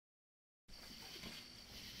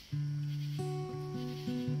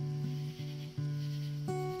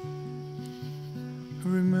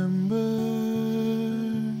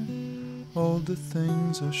the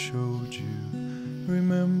things I showed you.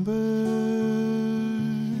 Remember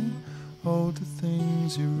all the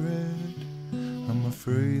things you read. I'm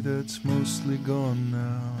afraid that's mostly gone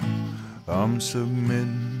now. I'm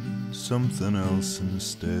submitting something else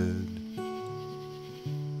instead.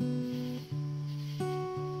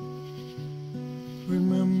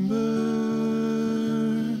 Remember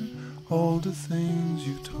all the things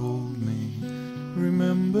you told me.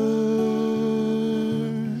 Remember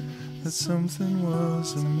that something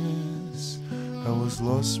was amiss. I was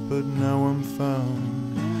lost but now I'm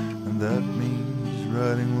found, and that means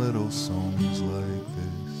writing little songs like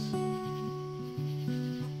this.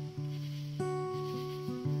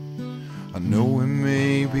 I know it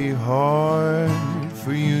may be hard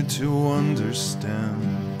for you to understand,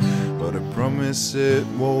 but I promise it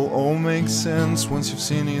will all make sense once you've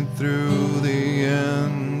seen it through the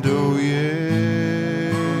end. Oh yeah.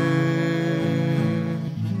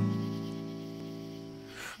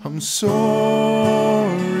 I'm sorry,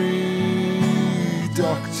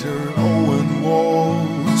 Dr. Eoghan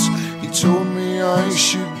Walls. He told me I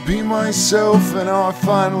should be myself, and I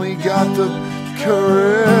finally got the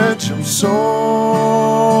courage. I'm sorry,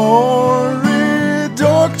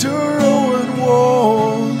 Dr. Eoghan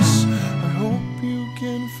Walls. I hope you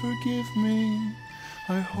can forgive me.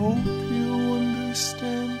 I hope you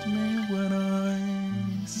understand me when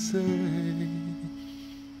I say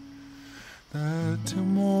that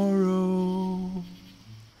tomorrow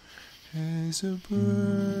is a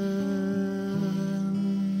birthday.